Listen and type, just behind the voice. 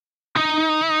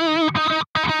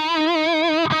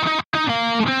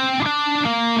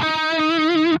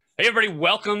Hey, everybody.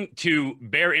 Welcome to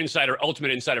Bear Insider Ultimate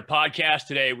Insider Podcast.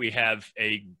 Today, we have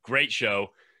a great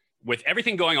show with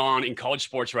everything going on in college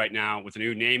sports right now with a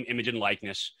new name, image, and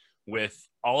likeness, with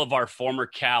all of our former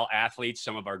Cal athletes,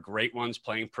 some of our great ones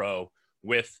playing pro,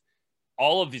 with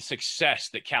all of the success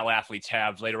that Cal athletes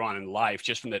have later on in life,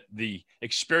 just from the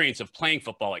experience of playing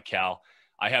football at Cal.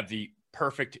 I have the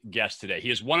perfect guest today.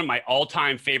 He is one of my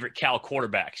all-time favorite Cal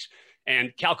quarterbacks.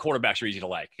 And Cal quarterbacks are easy to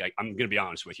like. I'm going to be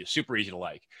honest with you, super easy to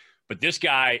like. But this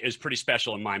guy is pretty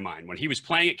special in my mind. When he was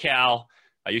playing at Cal,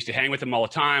 I used to hang with him all the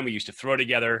time. We used to throw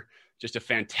together. Just a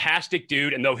fantastic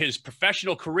dude. And though his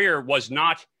professional career was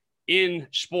not in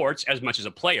sports as much as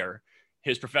a player,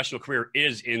 his professional career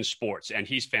is in sports. And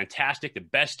he's fantastic, the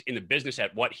best in the business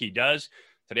at what he does.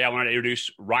 Today, I wanted to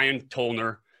introduce Ryan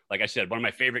Tollner. Like I said, one of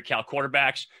my favorite Cal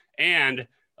quarterbacks and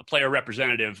a player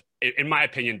representative, in my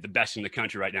opinion, the best in the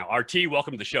country right now. RT,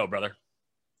 welcome to the show, brother.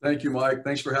 Thank you, Mike.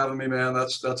 Thanks for having me, man.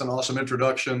 That's an awesome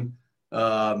introduction.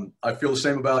 I feel the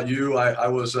same about you. I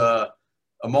was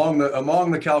among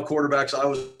the Cal quarterbacks. I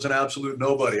was an absolute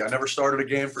nobody. I never started a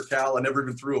game for Cal. I never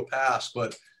even threw a pass.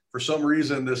 But for some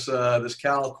reason, this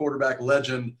Cal quarterback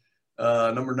legend,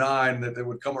 number 9, that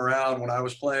would come around when I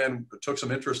was playing, took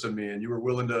some interest in me, and you were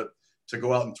willing to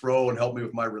go out and throw and help me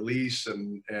with my release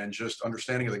and just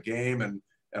understanding of the game. And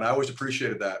I always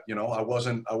appreciated that. You know, I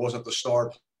wasn't the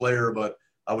star player, but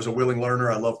I was a willing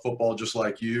learner. I love football just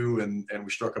like you, and we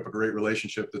struck up a great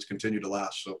relationship that's continued to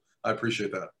last. So I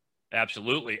appreciate that.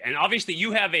 Absolutely. And obviously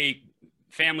you have a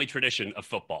family tradition of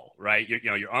football, right?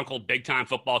 Your uncle, big-time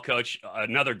football coach,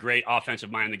 another great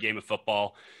offensive mind in the game of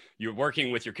football. You're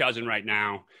working with your cousin right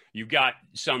now. You've got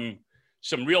some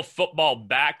real football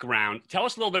background. Tell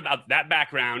us a little bit about that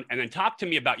background, and then talk to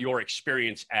me about your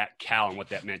experience at Cal and what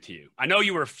that meant to you. I know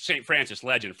you were a St. Francis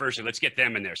legend. Firstly, let's get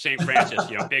them in there. St. Francis,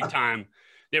 big-time.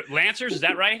 Lancers, is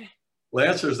that right?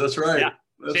 Lancers, that's right. Yeah,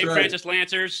 St. Right. Francis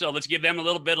Lancers. So let's give them a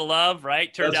little bit of love,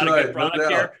 right? Turned that's out right. a good product no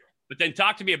here. But then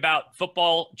talk to me about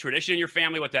football tradition in your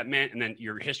family, what that meant, and then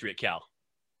your history at Cal.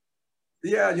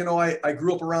 Yeah, I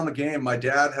grew up around the game. My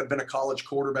dad had been a college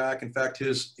quarterback. In fact,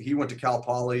 he went to Cal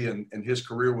Poly, and his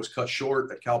career was cut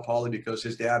short at Cal Poly because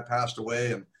his dad passed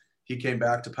away, and he came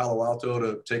back to Palo Alto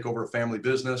to take over a family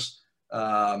business.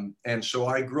 And so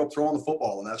I grew up throwing the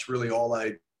football, and that's really all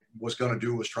I was going to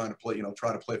do, was try to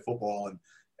play football.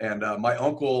 And my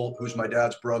uncle, who's my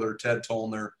dad's brother, Ted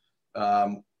Tollner,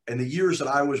 in the years that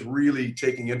I was really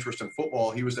taking interest in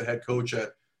football, he was the head coach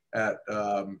at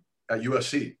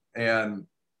USC. And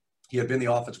he had been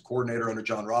the offensive coordinator under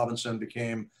John Robinson,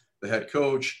 became the head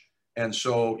coach. And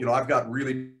so, I've got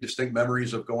really distinct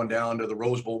memories of going down to the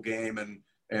Rose Bowl game,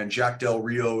 and Jack Del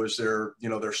Rio is their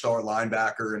star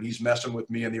linebacker, and he's messing with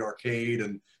me in the arcade,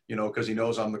 and, because he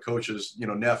knows I'm the coach's,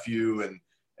 nephew,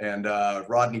 and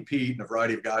Rodney Peete and a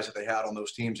variety of guys that they had on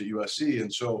those teams at USC.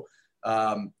 And so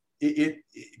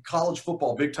college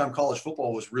football, big time college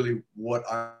football, was really what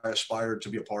I aspired to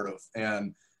be a part of.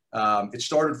 And it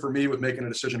started for me with making a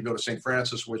decision to go to St.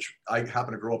 Francis, which I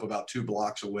happen to grow up about 2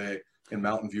 blocks away in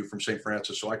Mountain View from St.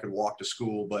 Francis, so I could walk to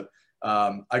school. But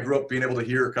I grew up being able to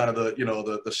hear kind of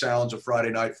the sounds of Friday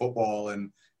night football, and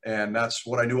that's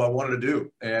what I knew I wanted to do.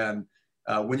 And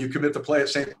when you commit to play at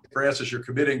St. Francis, you're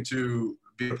committing to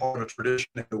be a part of a tradition.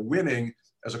 And winning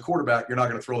as a quarterback, you're not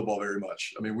going to throw the ball very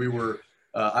much. I mean, we were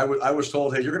I was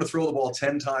told, hey, you're going to throw the ball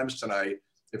 10 times tonight.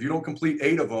 If you don't complete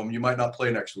 8 of them, you might not play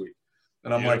next week.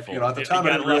 And I'm Beautiful. like, at the time,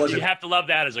 I didn't realize you have to love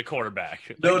that as a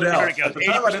quarterback. No doubt. At the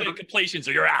time, 80% completion,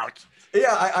 so you're out.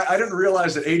 Yeah, I didn't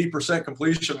realize that 80%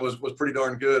 completion was pretty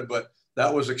darn good, but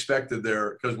that was expected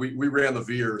there because we ran the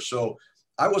veer. So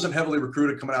I wasn't heavily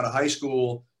recruited coming out of high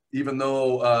school, even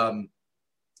though,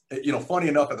 funny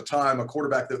enough, at the time, a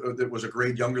quarterback that was a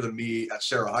grade younger than me at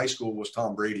Sarah High School was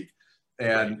Tom Brady.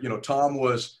 And, Tom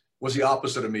was the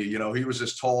opposite of me. He was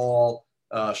this tall,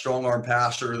 strong arm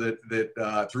passer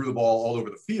that threw the ball all over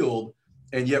the field.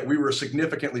 And yet we were a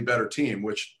significantly beter team,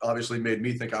 which obviously made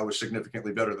me think I was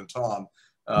significantly better than Tom,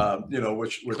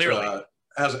 which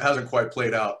hasn't quite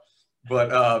played out.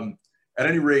 But at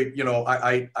any rate,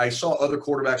 I saw other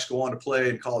quarterbacks go on to play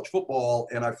in college football,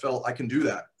 and I felt I can do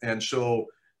that. And so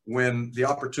when the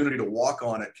opportunity to walk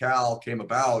on at Cal came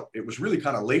about, it was really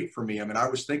kind of late for me. I mean, I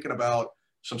was thinking about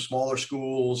some smaller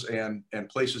schools and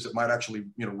places that might actually,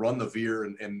 run the veer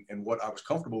and what I was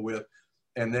comfortable with.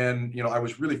 And then, I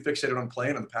was really fixated on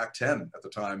playing in the Pac-10 at the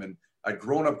time. And I'd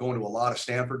grown up going to a lot of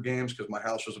Stanford games because my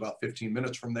house was about 15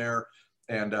 minutes from there,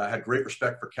 and had great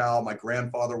respect for Cal. My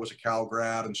grandfather was a Cal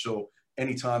grad. And so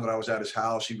anytime that I was at his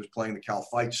house, he was playing the Cal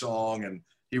fight song, and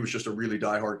he was just a really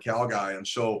diehard Cal guy. And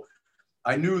so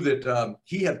I knew that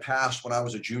he had passed when I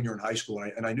was a junior in high school.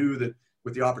 And I knew that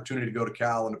with the opportunity to go to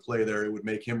Cal and to play there, it would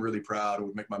make him really proud. It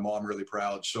would make my mom really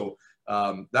proud. So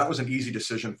that was an easy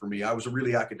decision for me. I was a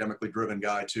really academically driven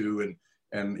guy too.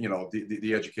 And you know,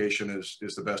 the education is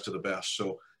the best of the best.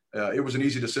 So it was an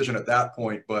easy decision at that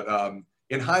point. But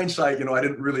in hindsight, you know, I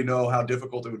didn't really know how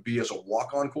difficult it would be as a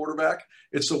walk-on quarterback.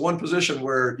 It's the one position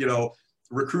where, you know,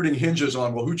 recruiting hinges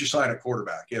on, well, who'd you sign at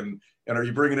quarterback? And are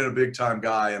you bringing in a big-time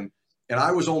guy? And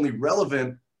I was only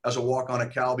relevant as a walk-on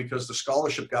at Cal because the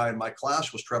scholarship guy in my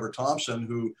class was Trevor Thompson,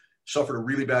 who suffered a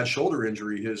really bad shoulder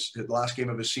injury his last game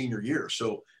of his senior year.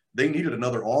 So they needed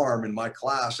another arm in my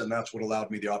class, and that's what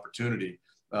allowed me the opportunity.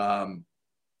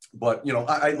 But, you know,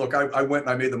 I went and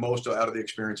I made the most out of the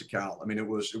experience at Cal. I mean, it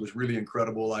was really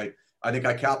incredible. I think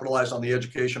I capitalized on the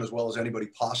education as well as anybody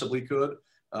possibly could.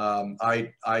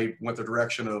 I went the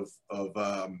direction of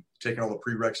taking all the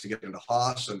prereqs to get into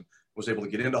Haas, and was able to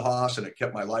get into Haas, and it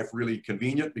kept my life really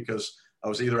convenient because I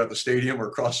was either at the stadium or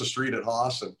across the street at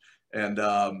Haas. And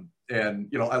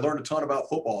you know, I learned a ton about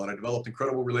football, and I developed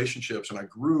incredible relationships, and I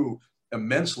grew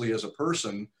immensely as a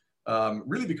person,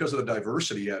 really because of the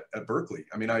diversity at Berkeley.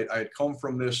 I mean, I had come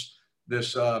from this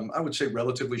I would say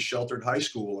relatively sheltered high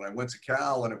school, and I went to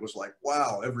Cal, and it was like,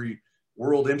 wow, every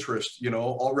world interest, you know,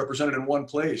 all represented in one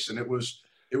place. And it was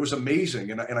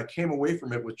amazing. And I came away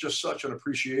from it with just such an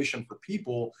appreciation for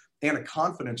people and a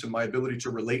confidence in my ability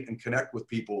to relate and connect with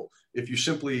people. If you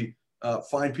simply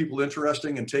find people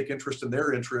interesting and take interest in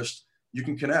their interest, you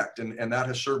can connect. And that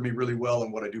has served me really well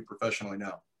in what I do professionally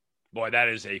now. Boy, that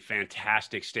is a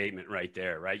fantastic statement right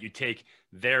there, right? You take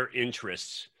their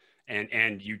interests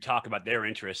and you talk about their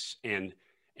interests and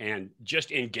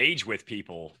just engage with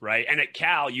people, right? And at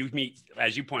Cal, you meet,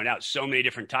 as you pointed out, so many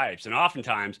different types. And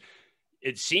oftentimes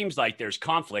it seems like there's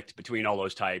conflict between all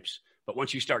those types. But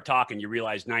once you start talking, you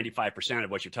realize 95%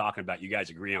 of what you're talking about, you guys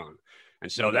agree on.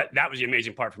 And so that was the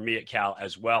amazing part for me at Cal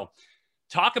as well.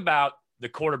 Talk about the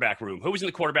quarterback room. Who was in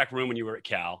the quarterback room when you were at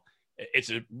Cal?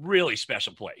 It's a really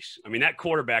special place. I mean, that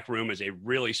quarterback room is a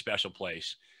really special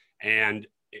place. And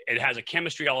it has a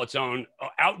chemistry all its own,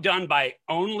 outdone by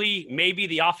only maybe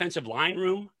the offensive line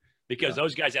room, because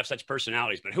those guys have such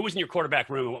personalities. But who was in your quarterback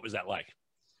room, and what was that like?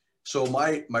 So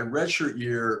my redshirt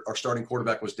year, our starting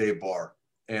quarterback was Dave Barr.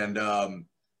 And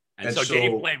so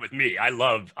Dave played with me. I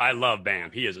love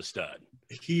Bam. He is a stud.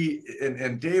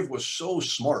 And Dave was so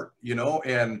smart, you know,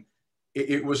 and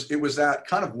it was that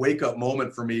kind of wake up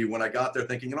moment for me when I got there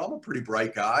thinking, you know, I'm a pretty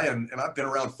bright guy and I've been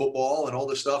around football and all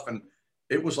this stuff. And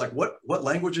it was like, what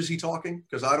language is he talking?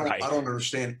 Because I don't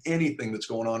understand anything that's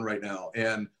going on right now.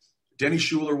 And Denny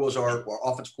Schuler was our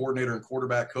offense coordinator and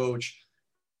quarterback coach.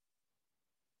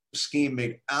 The scheme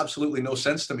made absolutely no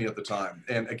sense to me at the time.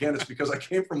 And again, it's because I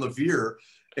came from the Veer,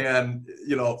 and,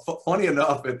 you know, funny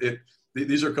enough,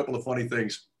 these are a couple of funny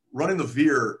things. Running the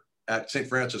Veer at St.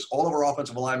 Francis, all of our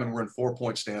offensive linemen were in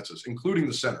 4-point stances, including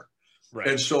the center. Right.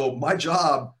 And so my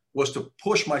job was to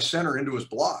push my center into his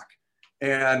block.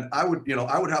 And I would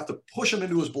have to push him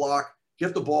into his block,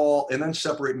 get the ball, and then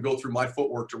separate and go through my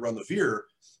footwork to run the Veer.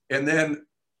 And then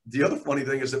the other funny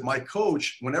thing is that my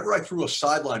coach, whenever I threw a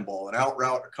sideline ball, an out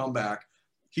route, a comeback,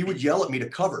 he would yell at me to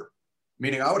cover,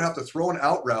 meaning I would have to throw an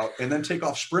out route and then take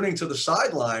off sprinting to the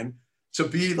sideline to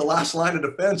be the last line of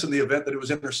defense in the event that it was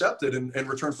intercepted and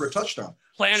return for a touchdown.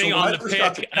 Planning on the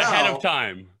pick ahead of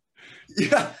time.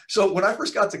 Yeah. So when I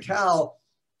first got to Cal,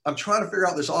 I'm trying to figure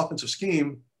out this offensive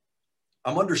scheme.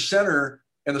 I'm under center,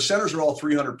 and the centers are all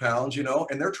 300 pounds, you know,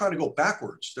 and they're trying to go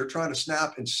backwards. They're trying to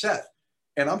snap and set.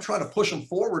 And I'm trying to push them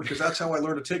forward because that's how I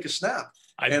learned to take a snap.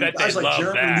 And guys like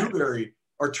Jeremy Newberry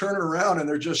are turning around and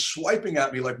they're just swiping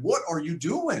at me like, what are you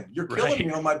doing? You're killing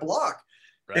me on my block.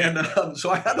 Right. And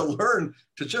so I had to learn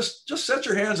to just set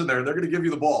your hands in there. They're going to give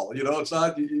you the ball. You know, it's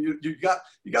not, you got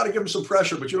to give them some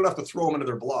pressure, but you don't have to throw them into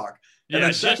their block. Yeah,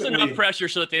 and just enough pressure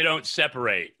so that they don't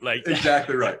separate. Like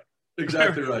exactly right.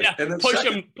 Exactly right. Yeah, and then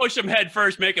push them head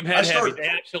first, make them head heavy. They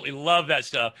absolutely love that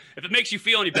stuff. If it makes you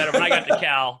feel any better, when I got to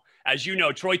Cal, as you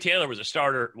know, Troy Taylor was a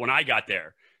starter when I got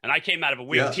there, and I came out of a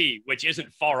wing T, which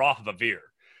isn't far off of a Veer.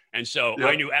 And so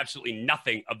I knew absolutely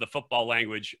nothing of the football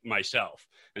language myself.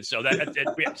 And so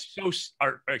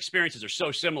our experiences are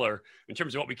so similar in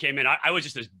terms of what we came in. I was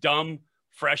just this dumb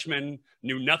freshman,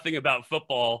 knew nothing about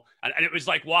football. And it was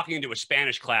like walking into a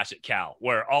Spanish class at Cal,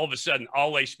 where all of a sudden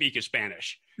all they speak is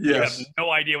Spanish. Yes. You have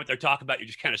no idea what they're talking about. You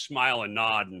just kind of smile and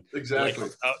nod. And exactly.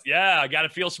 Like, oh, yeah, I got to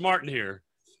feel smart in here.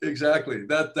 Exactly.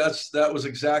 That was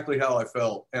exactly how I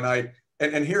felt.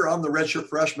 And here I'm the redshirt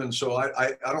freshman, so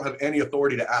I don't have any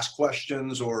authority to ask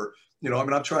questions or, you know, I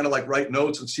mean, I'm trying to like write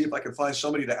notes and see if I can find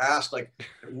somebody to ask, like,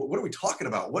 what are we talking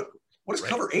about? What is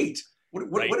cover 8?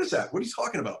 What is that? What are you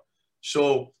talking about?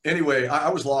 So anyway, I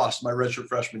was lost my redshirt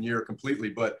freshman year completely,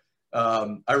 but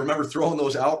I remember throwing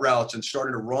those out routes and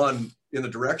starting to run in the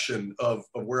direction of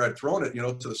where I'd thrown it,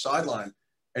 to the sideline,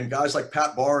 and guys like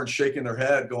Pat Barnes shaking their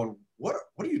head going, what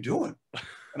are you doing?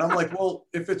 And I'm like, well,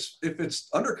 if it's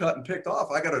undercut and picked off,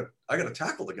 I gotta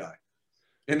tackle the guy.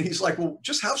 And he's like, well,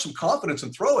 just have some confidence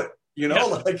and throw it,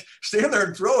 like stand there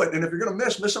and throw it. And if you're going to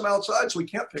miss them outside so we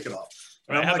can't pick it off.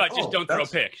 Right. How about just don't throw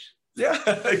picks? Yeah,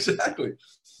 exactly.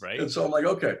 Right. And so I'm like,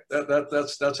 okay,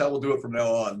 that's how we'll do it from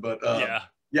now on. But yeah.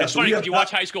 It's funny because you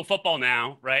watch high school football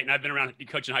now, right? And I've been around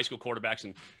coaching high school quarterbacks,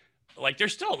 and like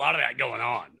there's still a lot of that going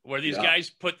on where these guys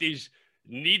put these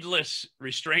needless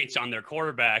restraints on their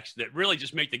quarterbacks that really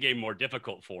just make the game more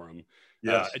difficult for them.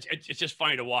 Yes. It's just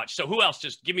funny to watch. So who else?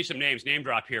 Just give me some names, name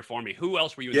drop here for me. Who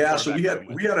else were you? So we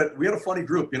had a funny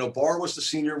group. Barr was the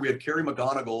senior. We had Kerry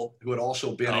McGonigal, who had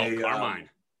also been Carmine.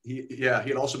 He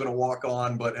had also been a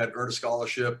walk-on, but had earned a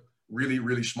scholarship. Really,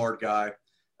 really smart guy.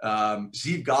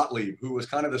 Zeev Gottlieb, who was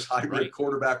kind of this hybrid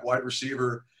quarterback, wide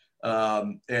receiver.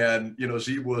 And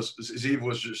Zeev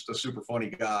was just a super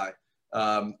funny guy.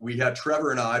 We had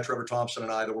Trevor Thompson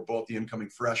and I, that were both the incoming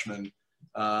freshmen.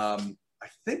 I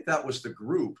think that was the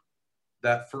group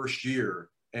that first year.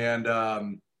 And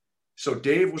so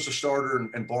Dave was the starter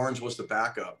and Barnes was the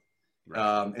backup.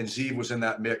 And Zeev was in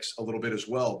that mix a little bit as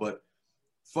well. But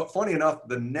funny enough,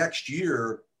 the next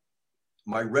year,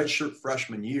 my redshirt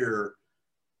freshman year,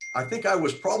 I think I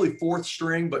was probably fourth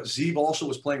string, but Zeev also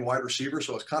was playing wide receiver,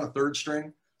 so I was kind of third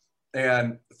string.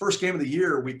 And the first game of the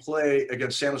year, we play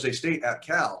against San Jose State at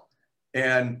Cal,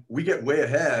 and we get way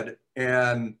ahead,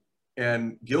 and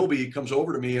Gilby comes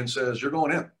over to me and says, "You're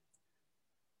going in."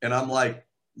 And I'm like,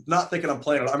 not thinking I'm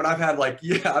playing. I mean, I've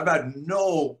had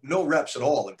no reps at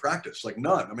all in practice, like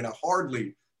none. I mean, I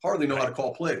hardly know how to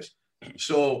call plays.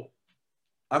 So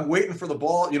I'm waiting for the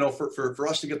ball, for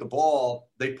us to get the ball.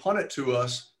 They punt it to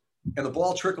us, and the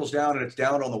ball trickles down, and it's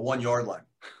down on the 1 yard line,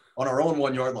 on our own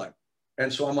 1 yard line.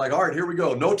 And so I'm like, all right, here we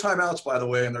go. No timeouts, by the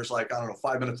way. And there's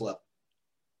 5 minutes left.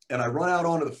 And I run out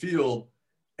onto the field,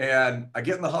 and I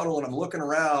get in the huddle, and I'm looking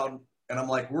around, and I'm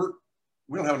like,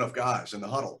 we don't have enough guys in the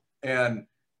huddle. And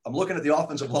I'm looking at the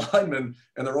offensive linemen,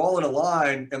 and they're all in a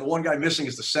line, and the one guy missing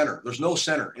is the center. There's no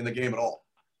center in the game at all.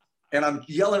 And I'm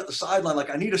yelling at the sideline, like,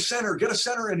 I need a center. Get a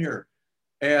center in here.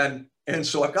 And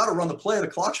so I've got to run the play. The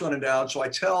clock's running down. So I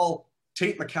tell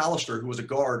Tate McAllister, who was a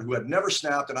guard who had never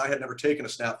snapped, and I had never taken a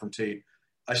snap from Tate.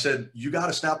 I said, you got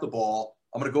to snap the ball.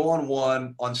 I'm going to go on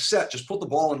one, on set. Just put the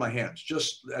ball in my hands.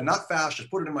 And not fast, just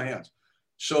put it in my hands.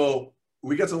 So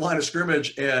we get to the line of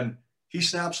scrimmage, and he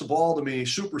snaps the ball to me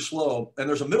super slow. And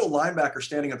there's a middle linebacker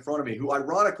standing in front of me who,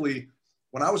 ironically,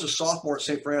 when I was a sophomore at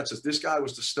St. Francis, this guy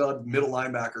was the stud middle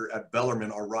linebacker at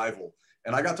Bellarmine, our rival.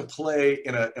 And I got to play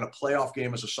in a playoff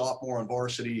game as a sophomore on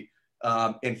varsity.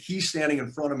 And he's standing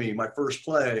in front of me, my first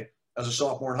play as a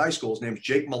sophomore in high school. His name's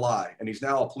Jake Malai, and he's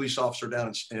now a police officer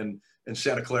down in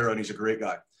Santa Clara, and he's a great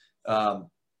guy.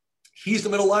 He's the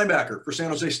middle linebacker for San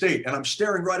Jose State, and I'm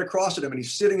staring right across at him, and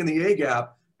he's sitting in the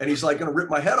A-gap, and he's like going to rip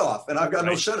my head off, and I've got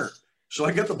no center. So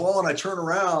I get the ball, and I turn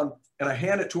around, and I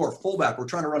hand it to our fullback. We're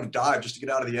trying to run a dive just to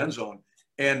get out of the end zone.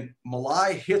 And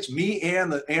Malai hits me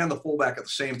and the fullback at the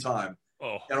same time.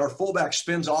 Oh. And our fullback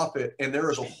spins off it, and there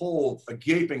is a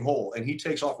gaping hole, and he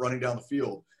takes off running down the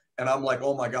field. And I'm like,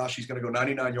 oh my gosh, he's going to go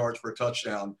 99 yards for a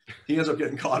touchdown. He ends up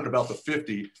getting caught at about the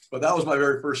 50. But that was my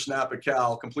very first snap at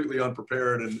Cal, completely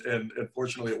unprepared, and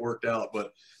fortunately it worked out.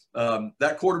 But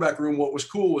that quarterback room, what was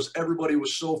cool was everybody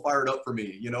was so fired up for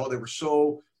me. They were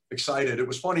so excited. It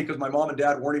was funny because my mom and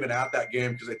dad weren't even at that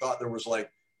game because they thought there was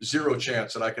zero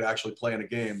chance that I could actually play in a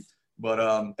game. But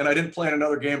and I didn't play in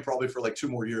another game probably for 2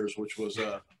 more years, which was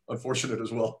unfortunate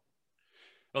as well.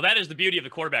 Well, that is the beauty of the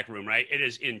quarterback room, right? It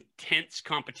is intense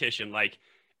competition. Like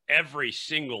every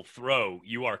single throw,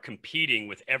 you are competing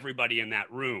with everybody in that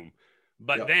room.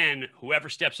 But then whoever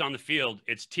steps on the field,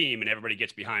 it's team, and everybody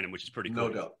gets behind them, which is pretty cool.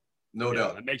 No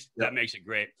doubt. That makes it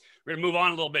great. We're going to move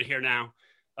on a little bit here now.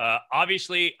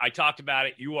 Obviously, I talked about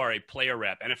it. You are a player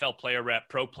rep, NFL player rep,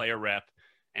 pro player rep.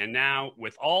 And now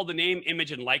with all the name,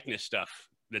 image, and likeness stuff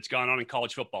that's gone on in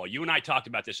college football, you and I talked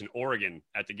about this in Oregon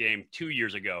at the game 2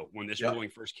 years ago when this ruling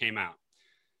first came out.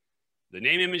 The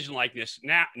name, image, and likeness.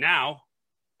 Now,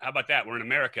 how about that? We're in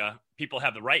America. People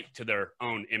have the right to their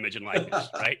own image and likeness,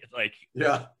 right?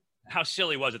 How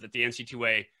silly was it that the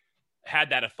NCAA had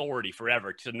that authority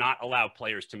forever to not allow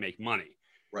players to make money?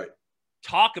 Right.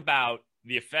 Talk about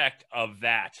the effect of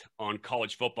that on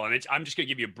college football. And I'm just going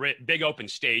to give you a big open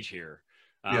stage here.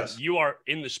 Yes. You are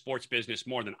in the sports business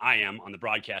more than I am on the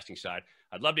broadcasting side.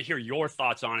 I'd love to hear your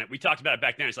thoughts on it. We talked about it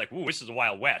back then. It's like, ooh, this is a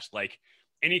Wild West.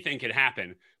 anything could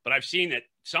happen. But I've seen that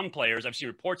I've seen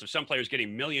reports of some players getting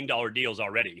 $1 million deals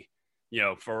already,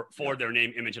 for their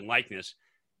name, image, and likeness.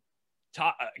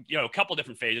 A couple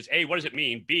different phases. A, what does it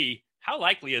mean? B, how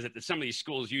likely is it that some of these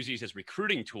schools use these as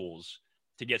recruiting tools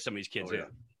to get some of these kids in?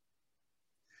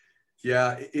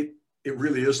 Yeah, it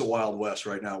really is the Wild West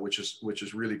right now, which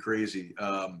is really crazy.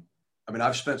 I mean,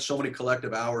 I've spent so many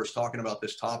collective hours talking about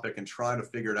this topic and trying to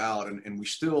figure it out, and we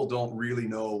still don't really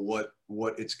know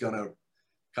what it's going to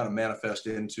kind of manifest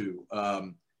into. I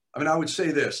mean, I would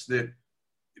say this, that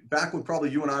back when probably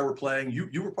you and I were playing,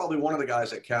 you were probably one of the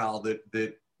guys at Cal that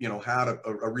had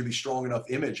a really strong enough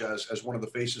image as one of the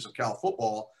faces of Cal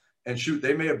football. And shoot,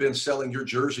 they may have been selling your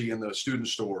jersey in the student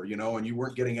store, and you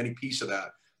weren't getting any piece of that.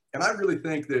 And I really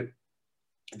think that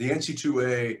the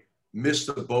NC2A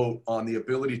missed the boat on the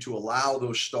ability to allow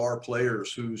those star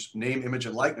players whose name, image,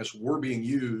 and likeness were being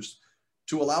used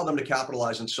to allow them to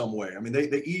capitalize in some way. I mean,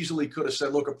 they easily could have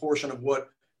said, look, a portion of what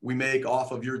we make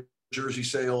off of your jersey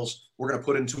sales, we're going to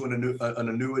put into an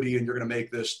annuity, and you're going to make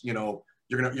this, you're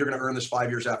going to earn this 5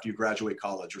 years after you graduate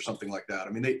college or something like that. I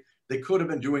mean, they could have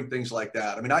been doing things like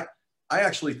that. I mean, I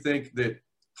actually think that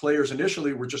players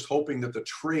initially were just hoping that the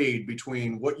trade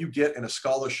between what you get in a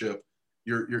scholarship,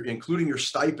 you're including your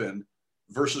stipend,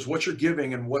 versus what you're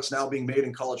giving and what's now being made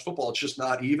in college football, it's just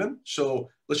not even. So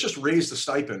let's just raise the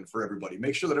stipend for everybody.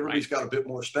 Make sure that everybody's got a bit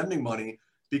more spending money,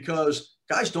 because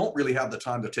guys don't really have the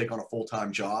time to take on a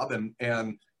full-time job.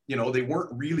 And they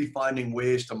weren't really finding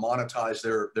ways to monetize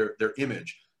their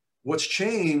image. What's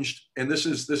changed, and this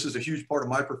is a huge part of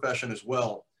my profession as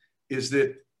well, is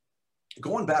that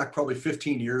going back probably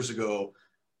 15 years ago,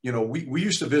 we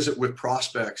used to visit with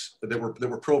prospects that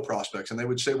were pro prospects, and they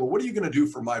would say, well, what are you going to do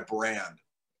for my brand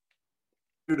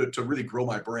to really grow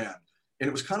my brand? And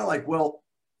it was kind of like, well,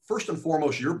 first and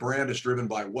foremost, your brand is driven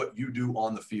by what you do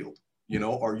on the field.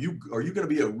 Are you going to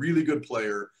be a really good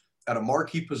player at a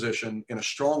marquee position in a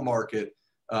strong market?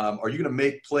 Are you going to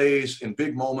make plays in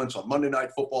big moments on Monday Night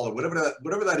Football or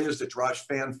whatever that is that drives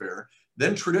fanfare?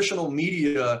 Then traditional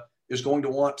media is going to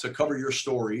want to cover your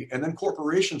story, and then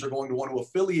corporations are going to want to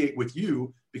affiliate with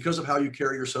you because of how you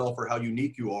carry yourself or how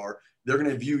unique you are. They're going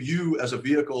to view you as a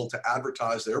vehicle to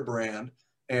advertise their brand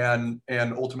and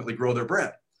ultimately grow their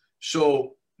brand.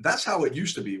 So that's how it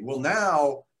used to be. Well,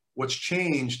 now what's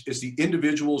changed is the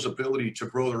individual's ability to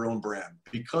grow their own brand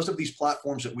because of these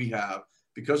platforms that we have,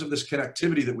 because of this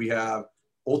connectivity that we have,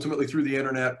 ultimately through the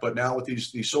internet, but now with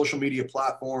these social media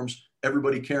platforms,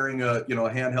 everybody carrying a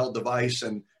handheld device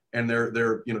and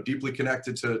they're deeply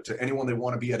connected to anyone they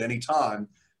want to be at any time.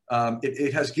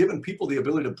 It has given people the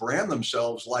ability to brand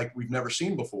themselves like we've never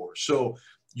seen before. So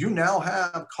you now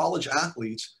have college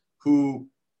athletes who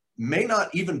may not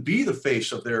even be the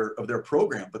face of their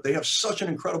program, but they have such an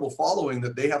incredible following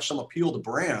that they have some appeal to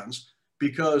brands,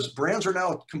 because brands are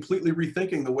now completely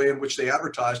rethinking the way in which they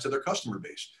advertise to their customer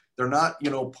base. They're not,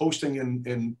 posting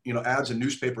in ads in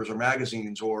newspapers or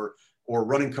magazines or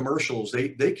running commercials.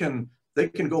 They can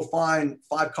go find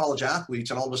 5 college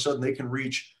athletes, and all of a sudden they can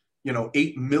reach,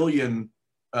 8 million,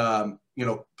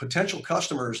 potential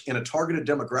customers in a targeted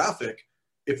demographic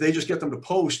if they just get them to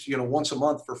post, once a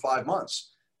month for 5 months.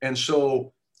 And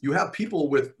so you have people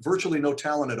with virtually no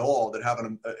talent at all that have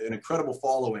an incredible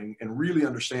following and really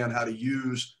understand how to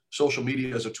use social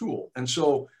media as a tool. And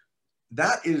so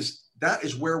that is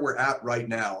where we're at right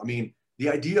now. I mean, the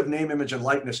idea of name, image, and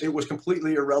likeness, it was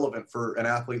completely irrelevant for an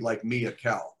athlete like me at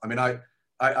Cal. I mean,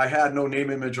 I had no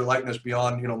name, image, or likeness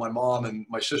beyond, my mom and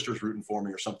my sister's rooting for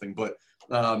me or something. But,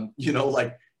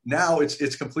 like now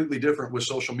it's completely different with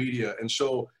social media. And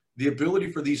so the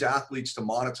ability for these athletes to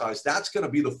monetize, that's going to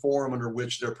be the forum under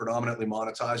which they're predominantly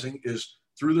monetizing, is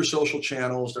through their social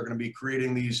channels. They're going to be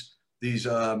creating these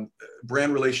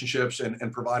brand relationships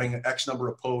and providing X number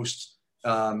of posts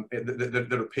that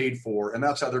are paid for. And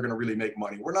that's how they're going to really make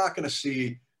money. We're not going to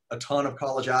see a ton of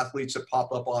college athletes that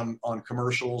pop up on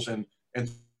commercials and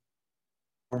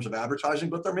forms of advertising,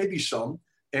 but there may be some.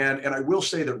 And I will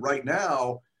say that right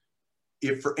now,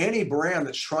 if for any brand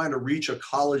that's trying to reach a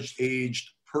college-aged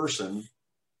person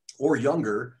or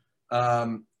younger,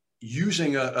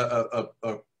 using a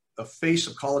face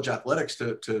of college athletics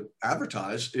to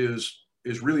advertise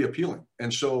is really appealing.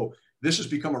 And so this has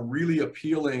become a really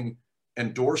appealing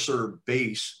endorser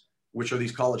base, which are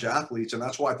these college athletes. And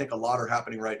that's why I think a lot are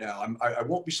happening right now. I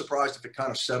won't be surprised if it kind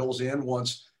of settles in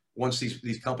once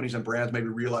these companies and brands maybe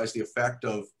realize the effect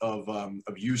of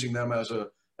using them as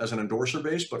an endorser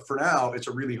base. But for now, it's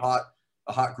a really hot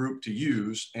group to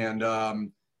use. And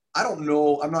I don't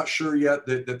know, I'm not sure yet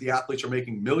that the athletes are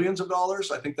making millions of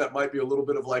dollars. I think that might be a little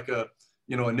bit of like a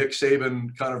a Nick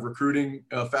Saban kind of recruiting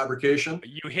fabrication.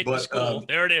 You hit the school.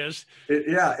 There it is.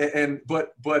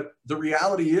 But the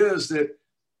reality is that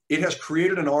it has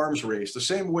created an arms race, the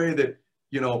same way that,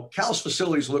 Cal's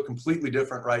facilities look completely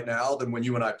different right now than when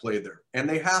you and I played there. And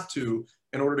they have to,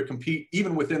 in order to compete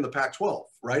even within the Pac-12,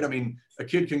 right? I mean, a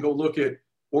kid can go look at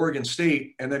Oregon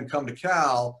State and then come to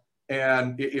Cal,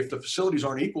 and if the facilities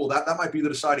aren't equal, that might be the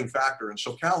deciding factor. And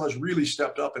so Cal has really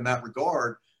stepped up in that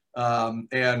regard, and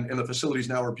the facilities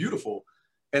now are beautiful.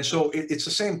 And so it's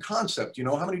the same concept.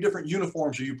 How many different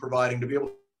uniforms are you providing to be able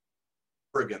to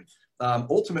Oregon?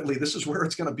 Ultimately, this is where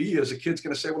it's going to be, as a kid's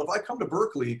going to say, well, if I come to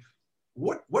Berkeley,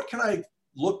 what can I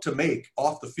look to make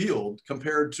off the field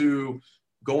compared to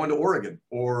going to Oregon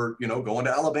or, going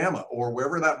to Alabama or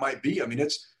wherever that might be? I mean,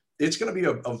 it's going to be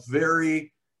a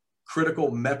very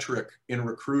critical metric in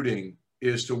recruiting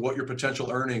as to what your potential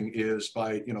earning is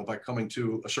by coming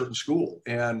to a certain school.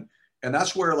 And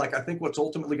that's where, I think what's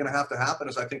ultimately going to have to happen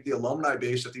is I think the alumni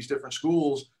base at these different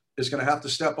schools is going to have to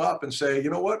step up and say, you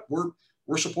know what, we're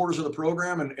supporters of the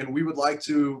program, and we would like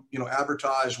to,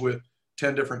 advertise with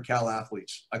 10 different Cal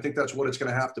athletes. I think that's what it's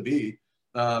going to have to be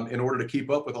in order to keep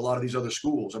up with a lot of these other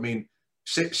schools. I mean,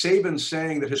 Saban's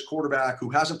saying that his quarterback, who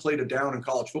hasn't played a down in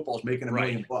college football, is making $1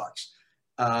 million.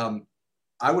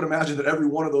 I would imagine that every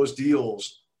one of those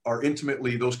deals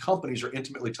those companies are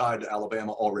intimately tied to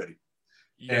Alabama already.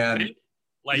 Yeah,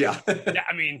 and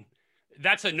I mean,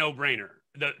 that's a no-brainer.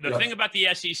 The thing about the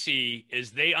SEC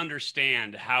is they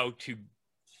understand how do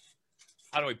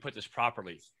I put this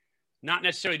properly? Not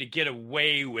necessarily to get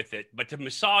away with it, but to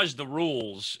massage the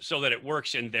rules so that it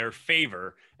works in their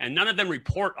favor, and none of them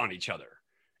report on each other.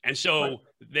 And so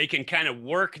they can kind of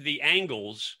work the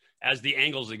angles as the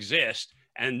angles exist,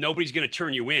 and nobody's going to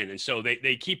turn you in. And so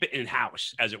they keep it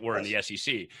in-house, as it were, in the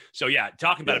SEC. So,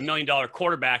 talking about $1 million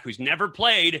quarterback who's never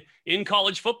played in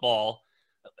college football,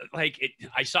 I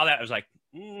saw that. I was like,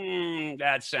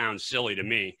 that sounds silly to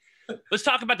me. Let's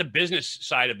talk about the business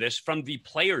side of this from the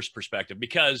player's perspective,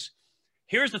 because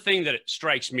here's the thing that it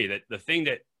strikes me, that the thing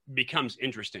that becomes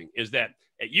interesting is that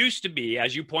it used to be,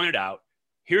 as you pointed out,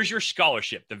 here's your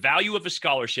scholarship. The value of a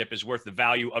scholarship is worth the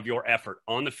value of your effort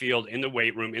on the field, in the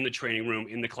weight room, in the training room,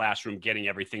 in the classroom, getting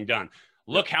everything done.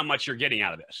 Look how much you're getting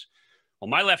out of this. Well,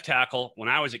 my left tackle, when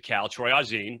I was at Cal, Troy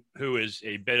Auzine, who is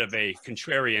a bit of a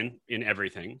contrarian in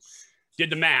everything, did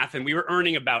the math, and we were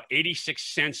earning about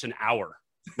 86 cents an hour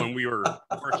when we were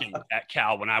working at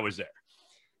Cal when I was there.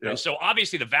 And so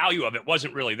obviously the value of it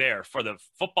wasn't really there for the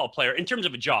football player in terms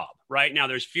of a job, right? Now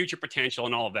there's future potential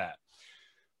and all of that.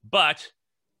 But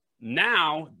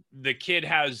now the kid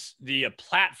has the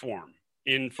platform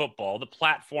in football, the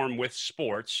platform with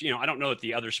sports. I don't know that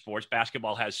the other sports,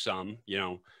 basketball has some, but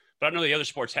I don't know the other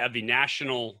sports have the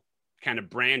national kind of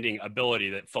branding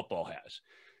ability that football has.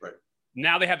 Right.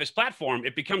 Now they have this platform.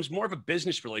 It becomes more of a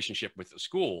business relationship with the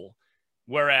school,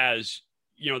 whereas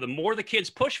the more the kids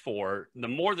push for, the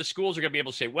more the schools are going to be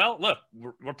able to say, well, look,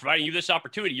 we're providing you this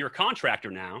opportunity. You're a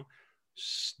contractor now.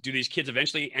 Do these kids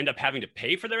eventually end up having to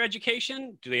pay for their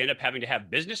education? Do they end up having to have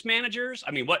business managers?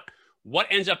 I mean, what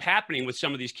ends up happening with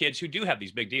some of these kids who do have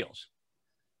these big deals?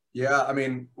 Yeah, I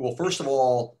mean, well, first of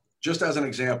all, just as an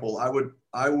example,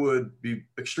 I would be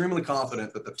extremely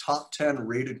confident that the top 10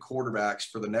 rated quarterbacks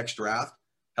for the next draft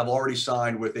have already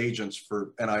signed with agents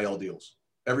for NIL deals,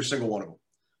 every single one of them.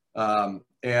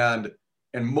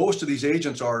 And most of these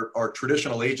agents are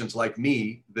traditional agents like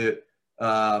me that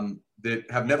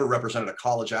have never represented a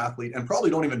college athlete and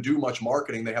probably don't even do much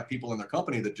marketing. They have people in their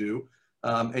company that do,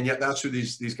 and yet that's who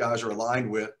these guys are aligned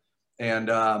with.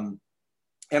 And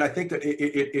I think that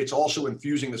it's also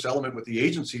infusing this element with the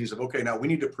agencies of, okay, now we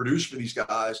need to produce for these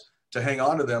guys to hang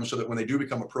on to them so that when they do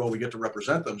become a pro, we get to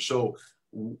represent them. So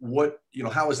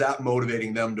how is that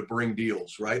motivating them to bring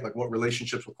deals, right? Like what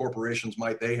relationships with corporations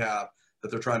might they have that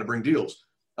they're trying to bring deals?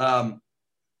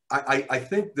 I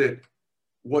think that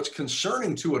what's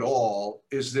concerning to it all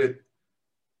is that,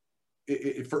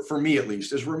 for me at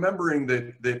least, is remembering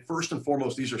that first and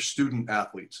foremost, these are student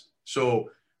athletes. So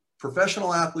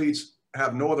professional athletes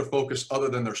have no other focus other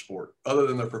than their sport, other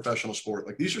than their professional sport.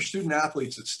 Like these are student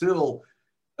athletes that still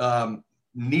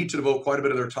need to devote quite a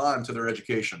bit of their time to their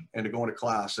education and to going to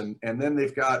class. And then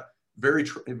they've got very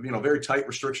tight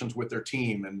restrictions with their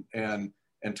team and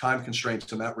time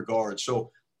constraints in that regard.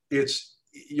 So it's,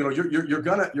 you're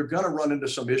gonna run into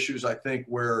some issues, I think,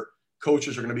 where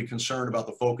coaches are going to be concerned about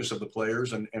the focus of the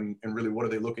players and really what are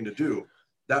they looking to do.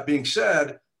 That being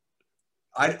said,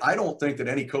 I don't think that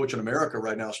any coach in America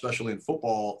right now, especially in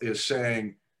football, is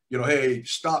saying, hey,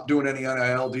 stop doing any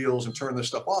NIL deals and turn this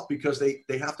stuff off, because they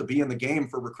have to be in the game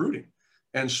for recruiting.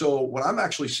 And so what I'm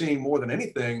actually seeing more than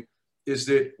anything is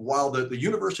that while the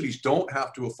universities don't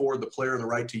have to afford the player the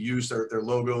right to use their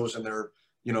logos and their,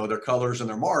 their colors and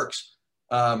their marks,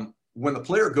 when the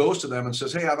player goes to them and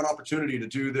says, hey, I have an opportunity to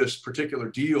do this particular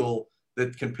deal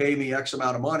that can pay me X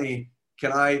amount of money,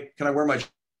 can I wear my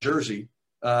jersey?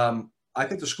 I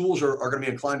think the schools are going to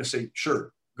be inclined to say,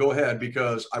 sure, go ahead,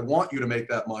 because I want you to make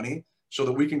that money so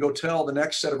that we can go tell the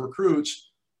next set of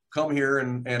recruits, come here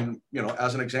and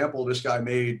as an example, this guy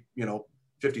made,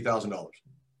 $50,000,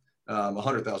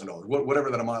 $100,000, whatever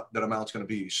that amount's going to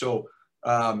be. So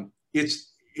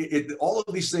all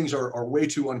of these things are way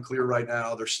too unclear right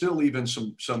now. There's still even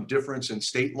some difference in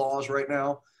state laws right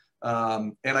now.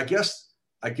 And I guess,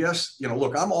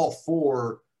 look, I'm all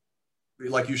for,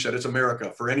 like you said, it's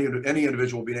America, for any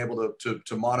individual being able to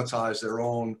monetize their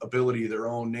own ability, their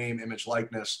own name, image,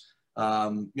 likeness,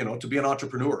 to be an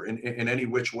entrepreneur in any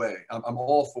which way. I'm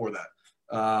all for that.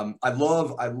 I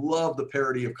love the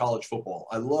parody of college football.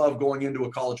 I love going into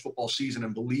a college football season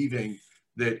and believing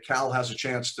that Cal has a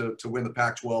chance to win the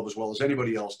Pac-12 as well as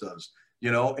anybody else does,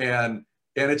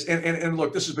 and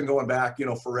look, this has been going back,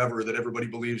 forever, that everybody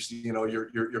believes,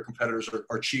 your competitors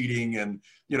are cheating and,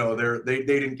 they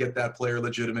didn't get that player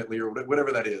legitimately or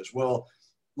whatever that is. Well,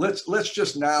 let's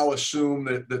just now assume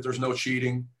that there's no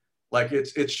cheating. Like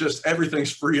it's just,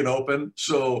 everything's free and open.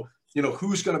 So,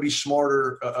 who's going to be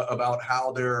smarter about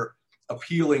how they're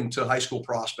appealing to high school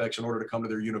prospects in order to come to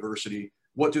their university?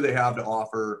 What do they have to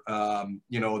offer,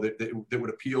 that would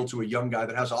appeal to a young guy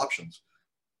that has options?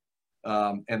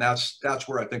 And that's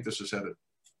where I think this is headed.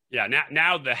 Yeah.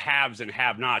 Now the haves and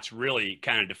have-nots really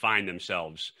kind of define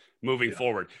themselves moving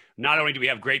forward. Not only do we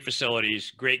have great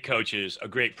facilities, great coaches, a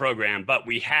great program, but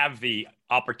we have the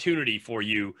opportunity for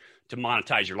you to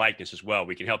monetize your likeness as well.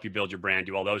 We can help you build your brand,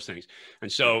 do all those things. And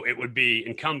so it would be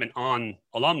incumbent on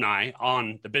alumni,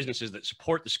 on the businesses that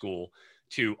support the school,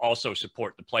 to also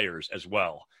support the players as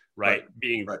well, right?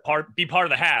 Be part of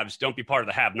the haves, don't be part of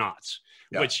the have-nots,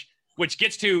 which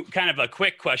gets to kind of a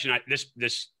quick question.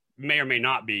 This may or may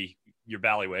not be your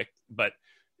bailiwick, but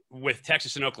with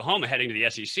Texas and Oklahoma heading to the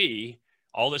SEC,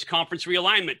 all this conference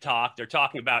realignment talk, they're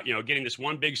talking about, getting this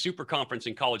one big super conference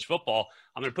in college football.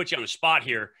 I'm going to put you on the spot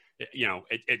here.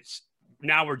 It's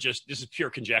now this is pure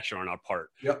conjecture on our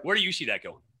part. Yep. Where do you see that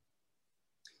going?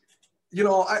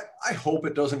 I hope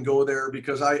it doesn't go there,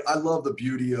 because I love the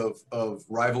beauty of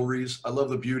rivalries. I love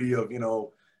the beauty of,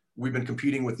 we've been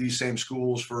competing with these same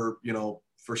schools for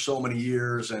so many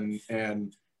years, and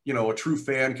a true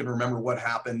fan can remember what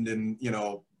happened in,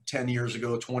 10 years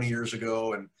ago, 20 years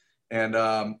ago. And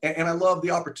I love the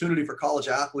opportunity for college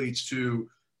athletes to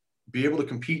be able to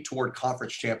compete toward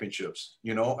conference championships.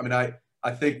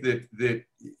 I think that,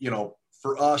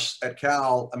 for us at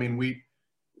Cal,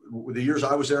 the years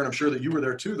I was there, and I'm sure that you were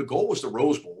there too, the goal was the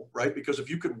Rose Bowl, right? Because if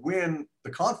you could win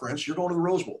the conference, you're going to the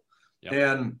Rose Bowl. Yep.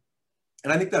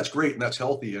 And I think that's great and that's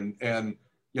healthy. And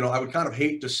I would kind of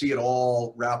hate to see it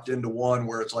all wrapped into one,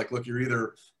 where it's like, look, you're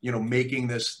either, making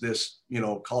this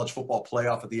college football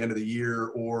playoff at the end of the year,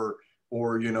 or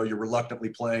you're reluctantly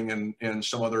playing in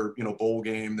some other, bowl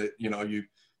game that,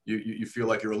 you feel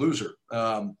like you're a loser.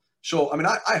 So,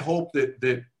 I hope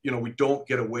that we don't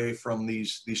get away from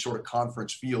these sort of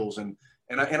conference feels. And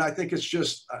I think it's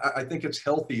just, I think it's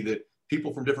healthy that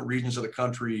people from different regions of the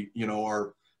country,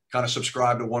 are kind of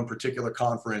subscribe to one particular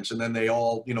conference, and then they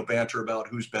all, banter about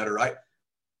who's better. In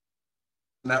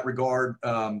that regard.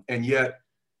 And yet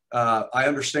I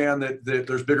understand that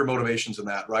there's bigger motivations in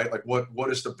that, right? Like what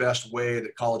is the best way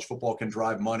that college football can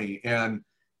drive money? And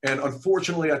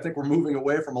unfortunately, I think we're moving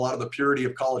away from a lot of the purity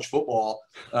of college football.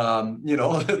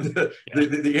 The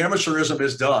amateurism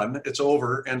is done; it's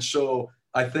over. And so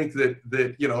I think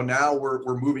that now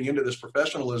we're moving into this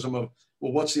professionalism of,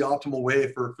 well, what's the optimal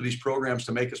way for these programs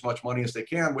to make as much money as they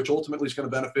can, which ultimately is going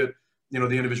to benefit the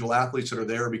individual athletes that are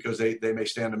there, because they may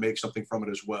stand to make something from it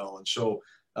as well. And so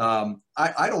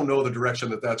I don't know the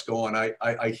direction that's going.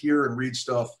 I hear and read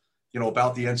stuff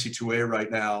about the NC2A right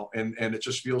now, and it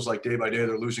just feels like day by day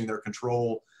they're losing their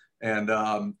control. And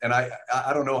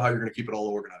I don't know how you're going to keep it all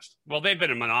organized. Well, they've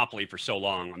been a monopoly for so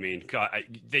long.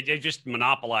 They just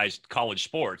monopolized college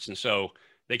sports, and so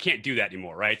they can't do that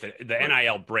anymore, right? The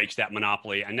NIL breaks that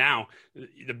monopoly, and now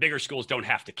the bigger schools don't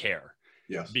have to care.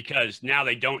 Yes. Because now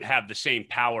they don't have the same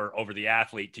power over the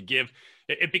athlete to give.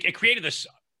 It created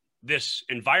this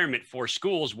environment for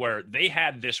schools where they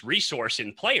had this resource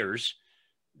in players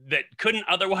that couldn't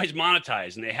otherwise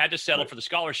monetize, and they had to settle for the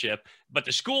scholarship, but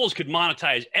the schools could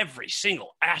monetize every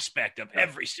single aspect of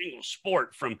every single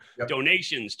sport, from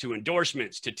donations to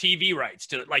endorsements to TV rights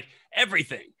to like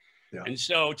everything. Yeah. And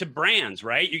so to brands,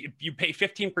 right? You pay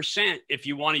 15% if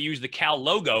you want to use the Cal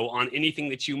logo on anything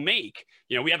that you make.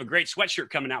 You know, we have a great sweatshirt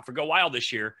coming out for Go Wild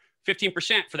this year,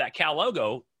 15% for that Cal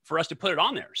logo for us to put it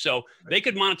on there. So they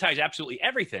could monetize absolutely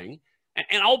everything.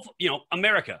 And I'll, you know,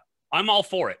 America, I'm all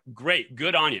for it. Great.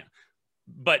 Good on you.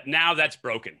 But now that's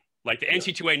broken. Like the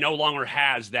NC2A no longer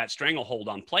has that stranglehold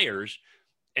on players,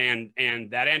 and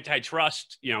that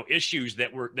antitrust, you know, issues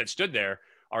that stood there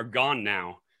are gone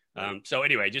now. So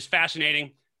anyway, just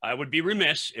fascinating. I would be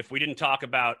remiss if we didn't talk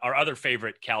about our other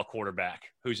favorite Cal quarterback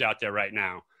who's out there right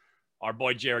now, our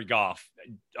boy Jared Goff.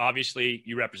 Obviously,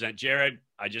 you represent Jared.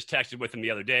 I just texted with him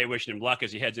the other day, wishing him luck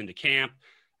as he heads into camp.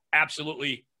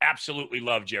 Absolutely, absolutely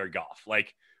love Jared Goff.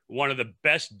 Like one of the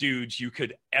best dudes you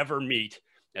could ever meet.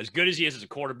 As good as he is as a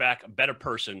quarterback, a better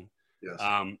person. Yes.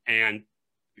 And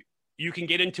you can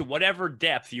get into whatever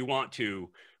depth you want to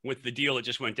with the deal that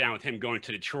just went down with him going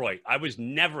to Detroit. I was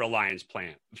never a Lions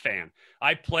fan.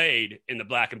 I played in the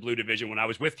black and blue division when I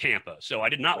was with Tampa, so I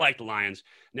did not like the Lions.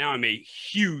 Now I'm a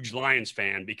huge Lions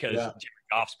fan because Jared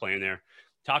Goff's playing there.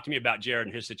 Talk to me about Jared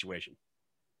and his situation.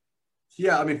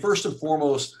 Yeah, I mean, first and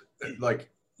foremost, like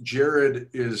Jared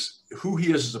is who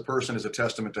he is as a person is a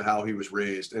testament to how he was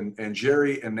raised. And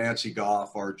Jerry and Nancy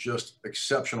Goff are just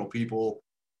exceptional people,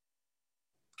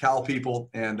 Cal people.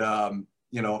 And,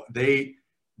 you know, they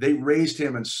raised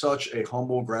him in such a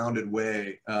humble, grounded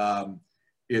way.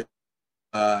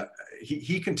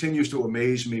 He continues to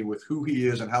amaze me with who he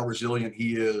is and how resilient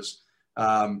he is,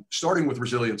 starting with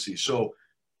resiliency. So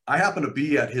I happened to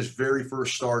be at his very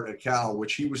first start at Cal,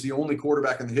 which he was the only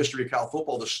quarterback in the history of Cal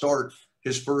football to start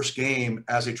his first game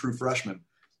as a true freshman.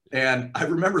 And I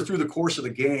remember through the course of the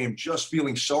game just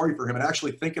feeling sorry for him and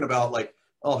actually thinking about like,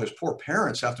 oh, his poor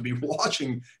parents have to be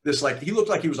watching this. Like he looked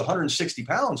like he was 160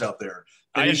 pounds out there.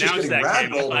 And I announced that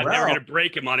game. I thought they were going to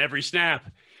break him on every snap.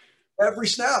 Every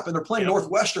snap. And they're playing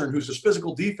Northwestern, who's this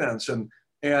physical defense.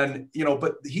 And, you know,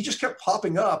 but he just kept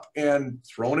popping up and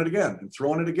throwing it again and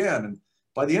throwing it again. And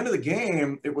by the end of the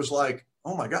game, it was like,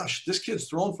 oh my gosh, this kid's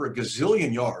thrown for a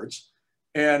gazillion yards.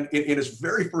 And in his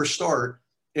very first start,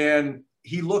 and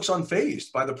he looks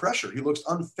unfazed by the pressure. He looks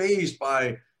unfazed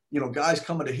by, you know, guys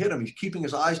coming to hit him. He's keeping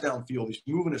his eyes downfield. He's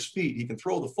moving his feet. He can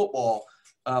throw the football.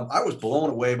 I was blown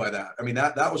away by that. I mean,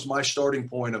 that was my starting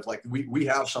point of like, we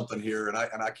have something here, and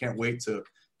I can't wait to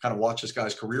kind of watch this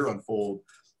guy's career unfold.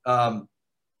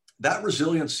 That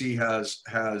resiliency has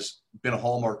been a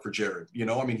hallmark for Jared. You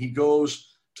know, I mean, he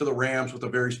goes to the Rams with the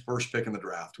very first pick in the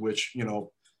draft, which, you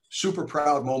know, super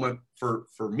proud moment for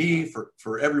me,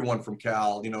 for everyone from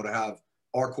Cal, you know, to have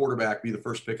our quarterback be the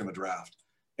first pick in the draft.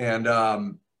 And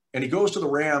he goes to the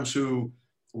Rams, who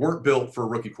weren't built for a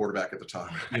rookie quarterback at the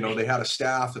time. You know, they had a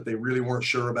staff that they really weren't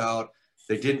sure about.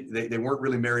 They weren't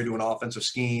really married to an offensive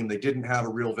scheme. They didn't have a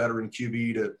real veteran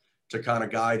QB to kind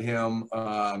of guide him.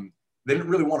 They didn't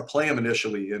really want to play him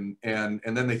initially. And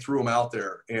then they threw him out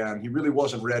there, and he really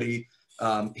wasn't ready.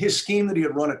 His scheme that he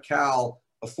had run at Cal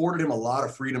afforded him a lot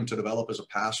of freedom to develop as a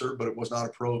passer, but it was not a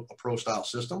pro style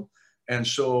system. And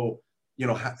so, you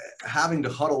know, having to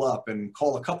huddle up and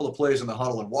call a couple of plays in the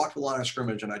huddle and walk the line of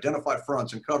scrimmage and identify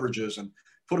fronts and coverages and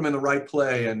put them in the right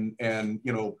play and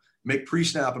you know, make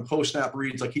pre-snap and post-snap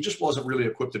reads, like he just wasn't really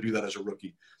equipped to do that as a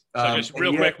rookie. So just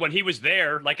real quick, when he was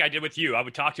there, like I did with you, I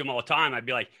would talk to him all the time. I'd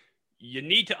be like, you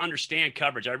need to understand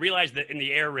coverage. I realized that in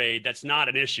the air raid, that's not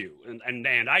an issue.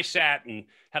 And I sat and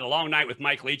had a long night with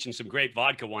Mike Leach and some great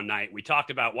vodka one night. We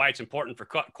talked about why it's important for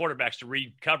quarterbacks to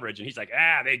read coverage. And he's like,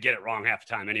 they get it wrong half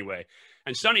the time anyway.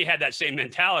 And Sonny had that same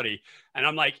mentality. And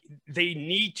I'm like, they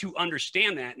need to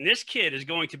understand that. And this kid is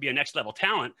going to be a next level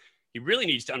talent. He really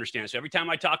needs to understand. So every time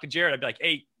I talk to Jared, I'd be like,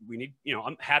 hey, we need, you know,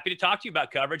 I'm happy to talk to you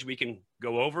about coverage. We can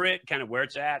go over it, kind of where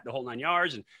it's at, the whole 9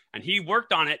 yards. And he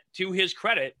worked on it, to his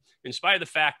credit, in spite of the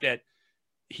fact that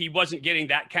he wasn't getting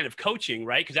that kind of coaching,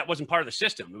 right? Because that wasn't part of the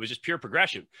system. It was just pure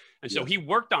progression. And so he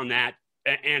worked on that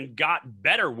and got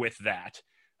better with that.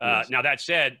 Now, that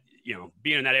said, you know,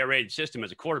 being in that air raid system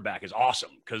as a quarterback is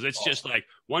awesome, because it's just like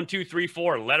 1, 2, 3,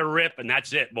 4, let her rip, and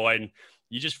that's it, boy. And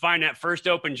you just find that first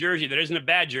open jersey that isn't a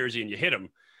bad jersey, and you hit them.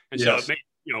 And so it makes,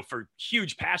 you know, for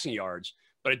huge passing yards,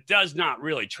 but it does not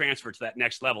really transfer to that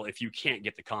next level if you can't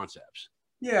get the concepts.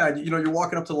 Yeah, you know, you're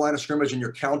walking up to the line of scrimmage and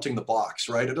you're counting the box,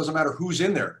 right? It doesn't matter who's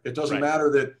in there. It doesn't matter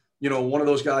that, you know, one of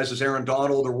those guys is Aaron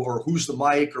Donald or who's the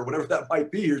Mike or whatever that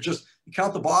might be. You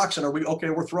count the box and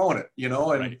we're throwing it, you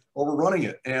know, and or we're running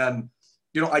it. And,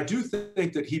 you know, I do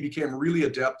think that he became really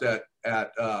adept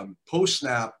at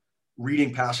post-snap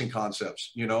reading passing concepts,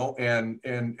 you know, and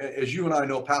as you and I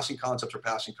know, passing concepts are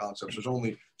passing concepts. There's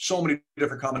only so many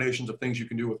different combinations of things you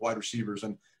can do with wide receivers.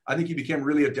 And I think he became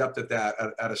really adept at that,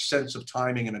 at a sense of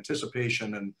timing and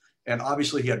anticipation. And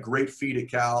obviously he had great feet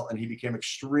at Cal, and he became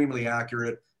extremely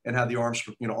accurate and had the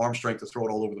arm strength to throw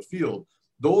it all over the field.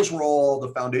 Those were all the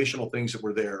foundational things that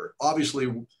were there.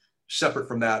 Obviously, separate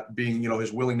from that being, you know,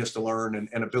 his willingness to learn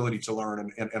and ability to learn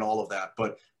and all of that.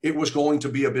 But it was going to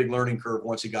be a big learning curve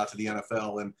once he got to the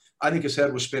NFL. And I think his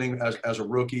head was spinning as a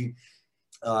rookie.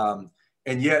 And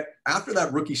yet after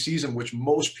that rookie season, which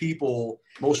most people,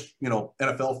 you know,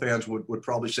 NFL fans would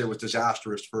probably say was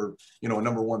disastrous for, you know, a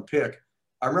number one pick.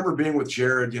 I remember being with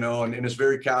Jared, you know, and in his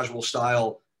very casual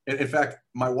style. And in fact,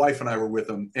 my wife and I were with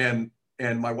him, and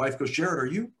my wife goes, Jared, are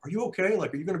you okay?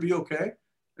 Like, are you going to be okay?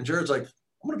 And Jared's like,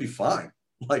 I'm going to be fine.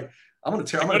 Like, I'm going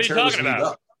to tear this league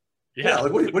up. Yeah.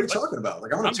 Like, what are you talking about?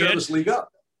 Like, I'm going to tear this league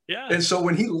up. Yeah. And so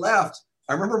when he left,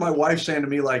 I remember my wife saying to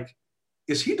me, like,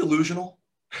 is he delusional?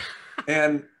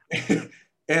 and it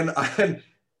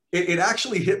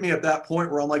actually hit me at that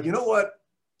point where I'm like, you know what?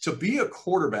 To be a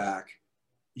quarterback,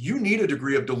 you need a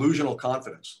degree of delusional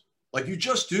confidence. Like, you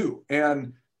just do.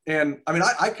 And I mean,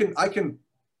 I can,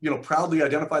 you know, proudly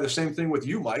identify the same thing with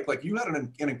you, Mike. Like, you had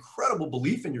an incredible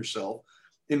belief in yourself,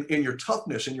 in your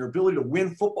toughness and your ability to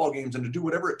win football games and to do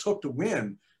whatever it took to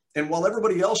win. And while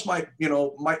everybody else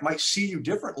might see you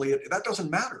differently, that doesn't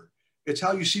matter. It's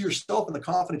how you see yourself and the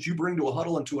confidence you bring to a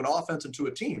huddle and to an offense and to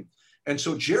a team. And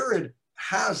so Jared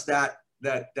has that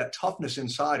toughness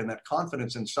inside and that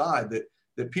confidence inside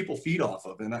that people feed off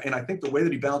of. And I think the way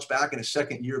that he bounced back in his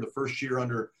second year, the first year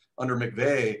under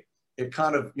McVay, it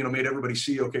kind of, you know, made everybody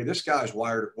see, okay, this guy's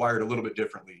wired a little bit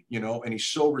differently, you know, and he's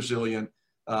so resilient.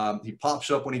 He pops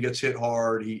up when he gets hit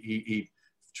hard. He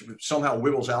somehow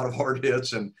wiggles out of hard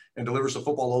hits and delivers the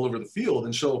football all over the field.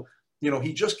 And so, you know,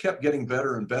 he just kept getting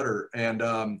better and better.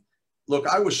 And look,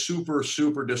 I was super,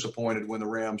 super disappointed when the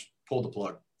Rams pulled the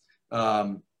plug.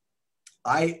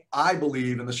 I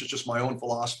believe, and this is just my own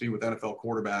philosophy with NFL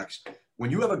quarterbacks, when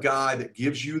you have a guy that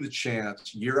gives you the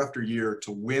chance year after year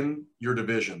to win your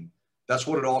division, that's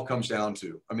what it all comes down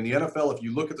to. I mean, the NFL, if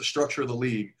you look at the structure of the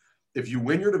league, if you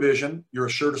win your division, you're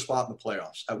assured a spot in the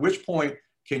playoffs. At which point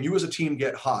can you as a team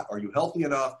get hot? Are you healthy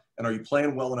enough, and are you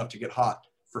playing well enough to get hot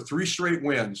for 3 straight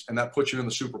wins, and that puts you in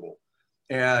the Super Bowl?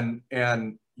 And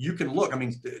you can look, I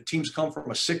mean, teams come from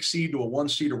a 6 seed to a 1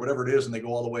 seed or whatever it is, and they go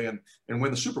all the way and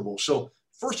win the Super Bowl. So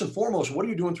first and foremost, what are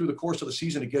you doing through the course of the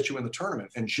season to get you in the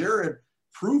tournament? And Jared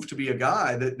proved to be a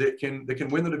guy that can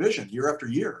win the division year after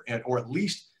year, or at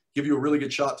least give you a really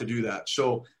good shot to do that.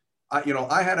 So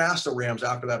I had asked the Rams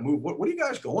after that move, what are you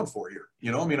guys going for here?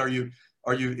 You know, I mean,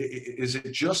 is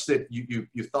it just that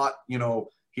you thought, you know,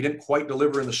 he didn't quite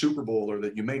deliver in the Super Bowl, or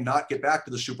that you may not get back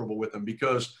to the Super Bowl with him?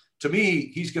 Because to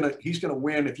me, he's gonna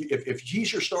win. If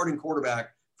he's your starting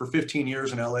quarterback for 15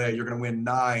 years in LA, you're gonna win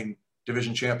 9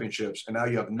 division championships, and now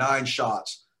you have 9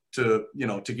 shots to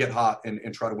get hot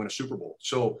and try to win a Super Bowl.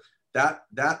 So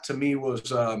that to me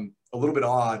was a little bit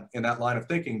odd in that line of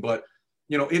thinking, but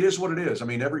you know, it is what it is. I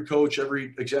mean, every coach,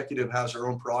 every executive has their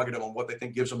own prerogative on what they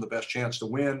think gives them the best chance to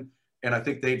win. And I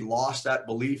think they'd lost that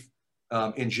belief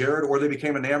in Jared, or they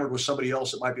became enamored with somebody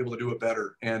else that might be able to do it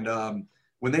better. And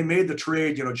when they made the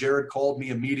trade, you know, Jared called me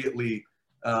immediately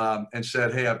and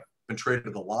said, hey, I've been traded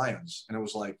to the Lions. And it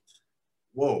was like,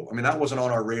 whoa. I mean, that wasn't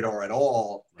on our radar at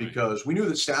all, because we knew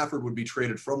that Stafford would be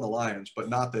traded from the Lions, but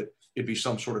not that it'd be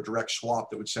some sort of direct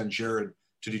swap that would send Jared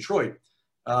to Detroit.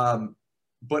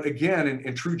 But again,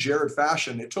 in true Jared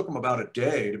fashion, it took him about a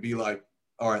day to be like,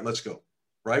 all right, let's go,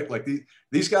 right? Like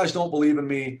these guys don't believe in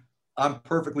me. I'm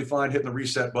perfectly fine hitting the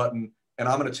reset button, and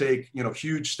I'm going to take, you know,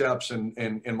 huge steps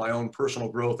in my own personal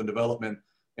growth and development,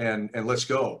 and let's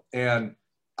go. And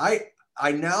I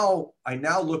now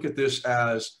look at this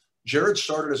as Jared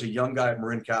started as a young guy at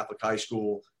Marin Catholic High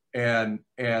School. And,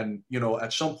 you know,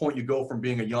 at some point you go from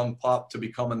being a young pup to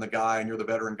becoming the guy, and you're the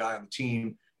veteran guy on the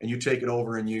team, and you take it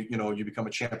over, and you become a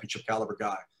championship caliber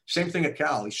guy. Same thing at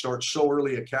Cal. He starts so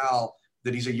early at Cal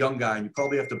that he's a young guy, and you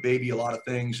probably have to baby a lot of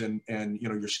things and you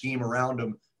know, your scheme around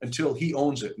him until he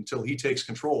owns it, until he takes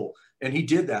control. And he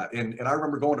did that. And I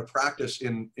remember going to practice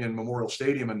in Memorial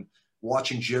Stadium and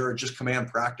watching Jared just command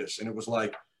practice. And it was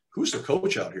like, who's the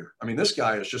coach out here? I mean, this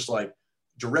guy is just like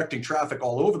directing traffic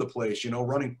all over the place, you know,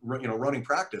 running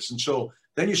practice. And so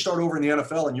then you start over in the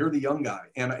NFL, and you're the young guy.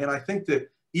 And I think that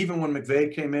even when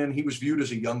McVay came in, he was viewed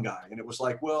as a young guy. And it was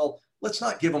like, well, let's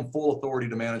not give him full authority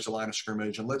to manage the line of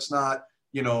scrimmage. And let's not,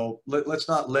 you know, let's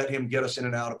not let him get us in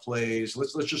and out of plays.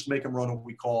 Let's just make him run what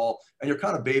we call. And you're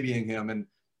kind of babying him.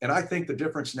 And I think the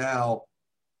difference now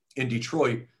in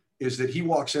Detroit is that he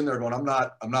walks in there going, I'm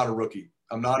not a rookie.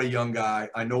 I'm not a young guy.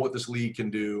 I know what this league can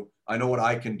do. I know what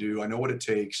I can do. I know what it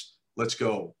takes. Let's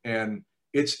go. And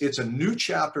it's a new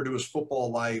chapter to his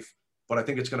football life, but I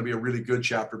think it's going to be a really good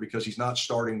chapter because he's not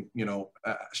starting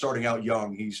out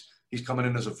young. He's coming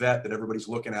in as a vet that everybody's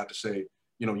looking at to say,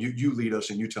 you lead us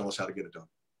and you tell us how to get it done.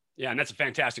 Yeah, and that's a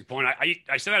fantastic point.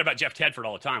 I said that about Jeff Tedford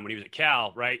all the time when he was at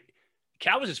Cal, right?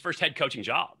 Cal was his first head coaching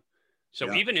job.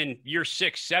 So even in year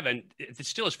 6, 7, it's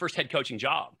still his first head coaching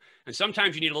job. And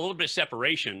sometimes you need a little bit of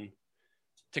separation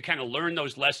to kind of learn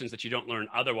those lessons that you don't learn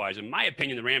otherwise. In my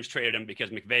opinion, the Rams traded him because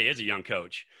McVay is a young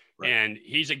coach. Right. And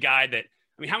he's a guy that,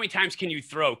 I mean, how many times can you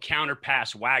throw counter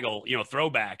pass, waggle,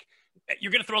 throwback?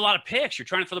 You're going to throw a lot of picks. You're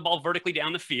trying to throw the ball vertically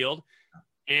down the field.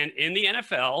 And in the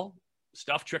NFL,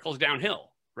 stuff trickles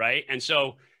downhill, right? And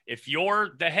so if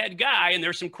you're the head guy and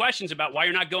there's some questions about why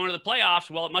you're not going to the playoffs,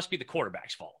 well, it must be the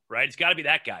quarterback's fault, right? It's got to be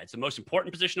that guy. It's the most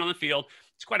important position on the field.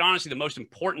 It's quite honestly the most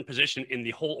important position in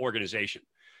the whole organization.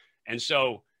 And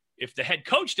so if the head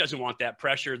coach doesn't want that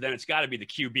pressure, then it's got to be the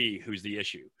QB who's the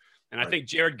issue. And I think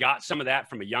Jared got some of that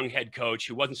from a young head coach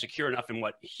who wasn't secure enough in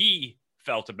what he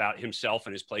felt about himself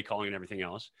and his play calling and everything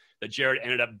else, that Jared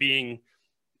ended up being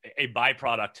a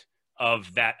byproduct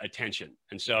of that attention.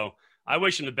 And so I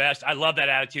wish him the best. I love that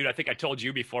attitude. I think I told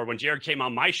you before, when Jared came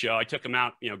on my show, I took him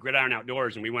out, Gridiron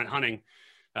Outdoors, and we went hunting.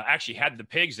 Actually had the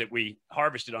pigs that we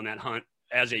harvested on that hunt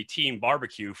as a team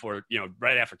barbecue for,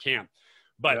 right after camp.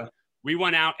 But we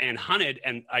went out and hunted,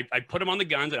 and I put him on the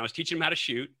guns, and I was teaching him how to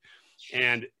shoot.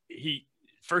 And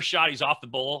first shot, he's off the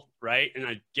bull, right? And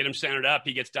I get him centered up.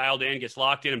 He gets dialed in, gets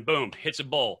locked in, and boom, hits a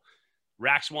bull.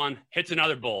 Racks one, hits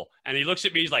another bull. And he looks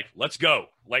at me, he's like, let's go.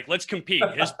 Like, let's compete.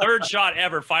 His third shot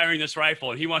ever firing this rifle,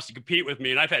 and he wants to compete with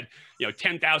me. And I've had,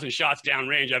 10,000 shots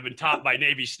downrange. I've been taught by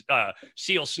Navy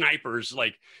SEAL snipers,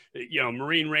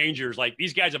 Marine Rangers. Like,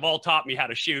 these guys have all taught me how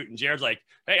to shoot. And Jared's like,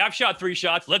 hey, I've shot 3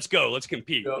 shots. Let's go. Let's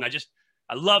compete. Yep. And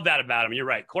I love that about him. You're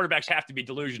right. Quarterbacks have to be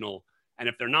delusional. And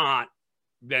if they're not,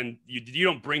 then you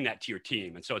don't bring that to your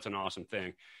team. And so it's an awesome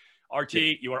thing. RT,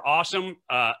 you are awesome.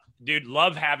 Dude,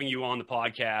 love having you on the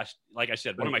podcast. Like I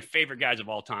said, one of my favorite guys of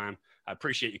all time. I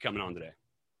appreciate you coming on today.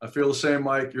 I feel the same,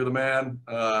 Mike. You're the man.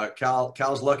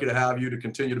 Cal's lucky to have you to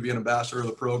continue to be an ambassador of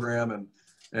the program.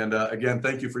 And again,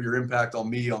 thank you for your impact on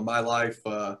me, on my life,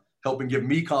 helping give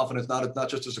me confidence, not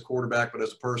just as a quarterback, but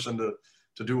as a person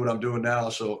to do what I'm doing now.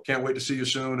 So can't wait to see you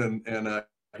soon and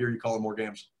hear you calling more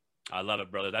games. I love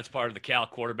it, brother. That's part of the Cal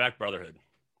quarterback brotherhood.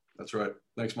 That's right.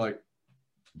 Thanks, Mike.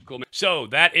 Cool, man. So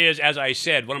that is, as I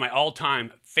said, one of my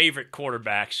all-time favorite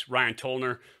quarterbacks, Ryan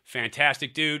Tollner.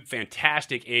 Fantastic dude,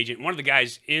 fantastic agent. One of the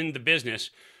guys in the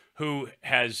business who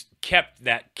has kept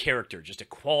that character, just a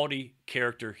quality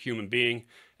character human being.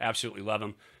 Absolutely love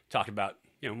him. Talking about,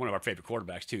 one of our favorite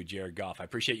quarterbacks too, Jared Goff. I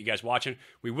appreciate you guys watching.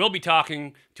 We will be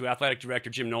talking to Athletic Director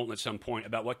Jim Knowlton at some point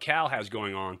about what Cal has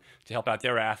going on to help out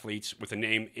their athletes with a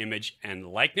name, image, and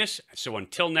likeness. So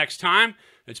until next time,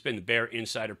 it's been the Bear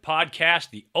Insider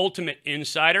Podcast, the ultimate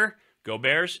insider. Go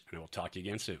Bears, and I will talk to you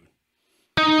again soon.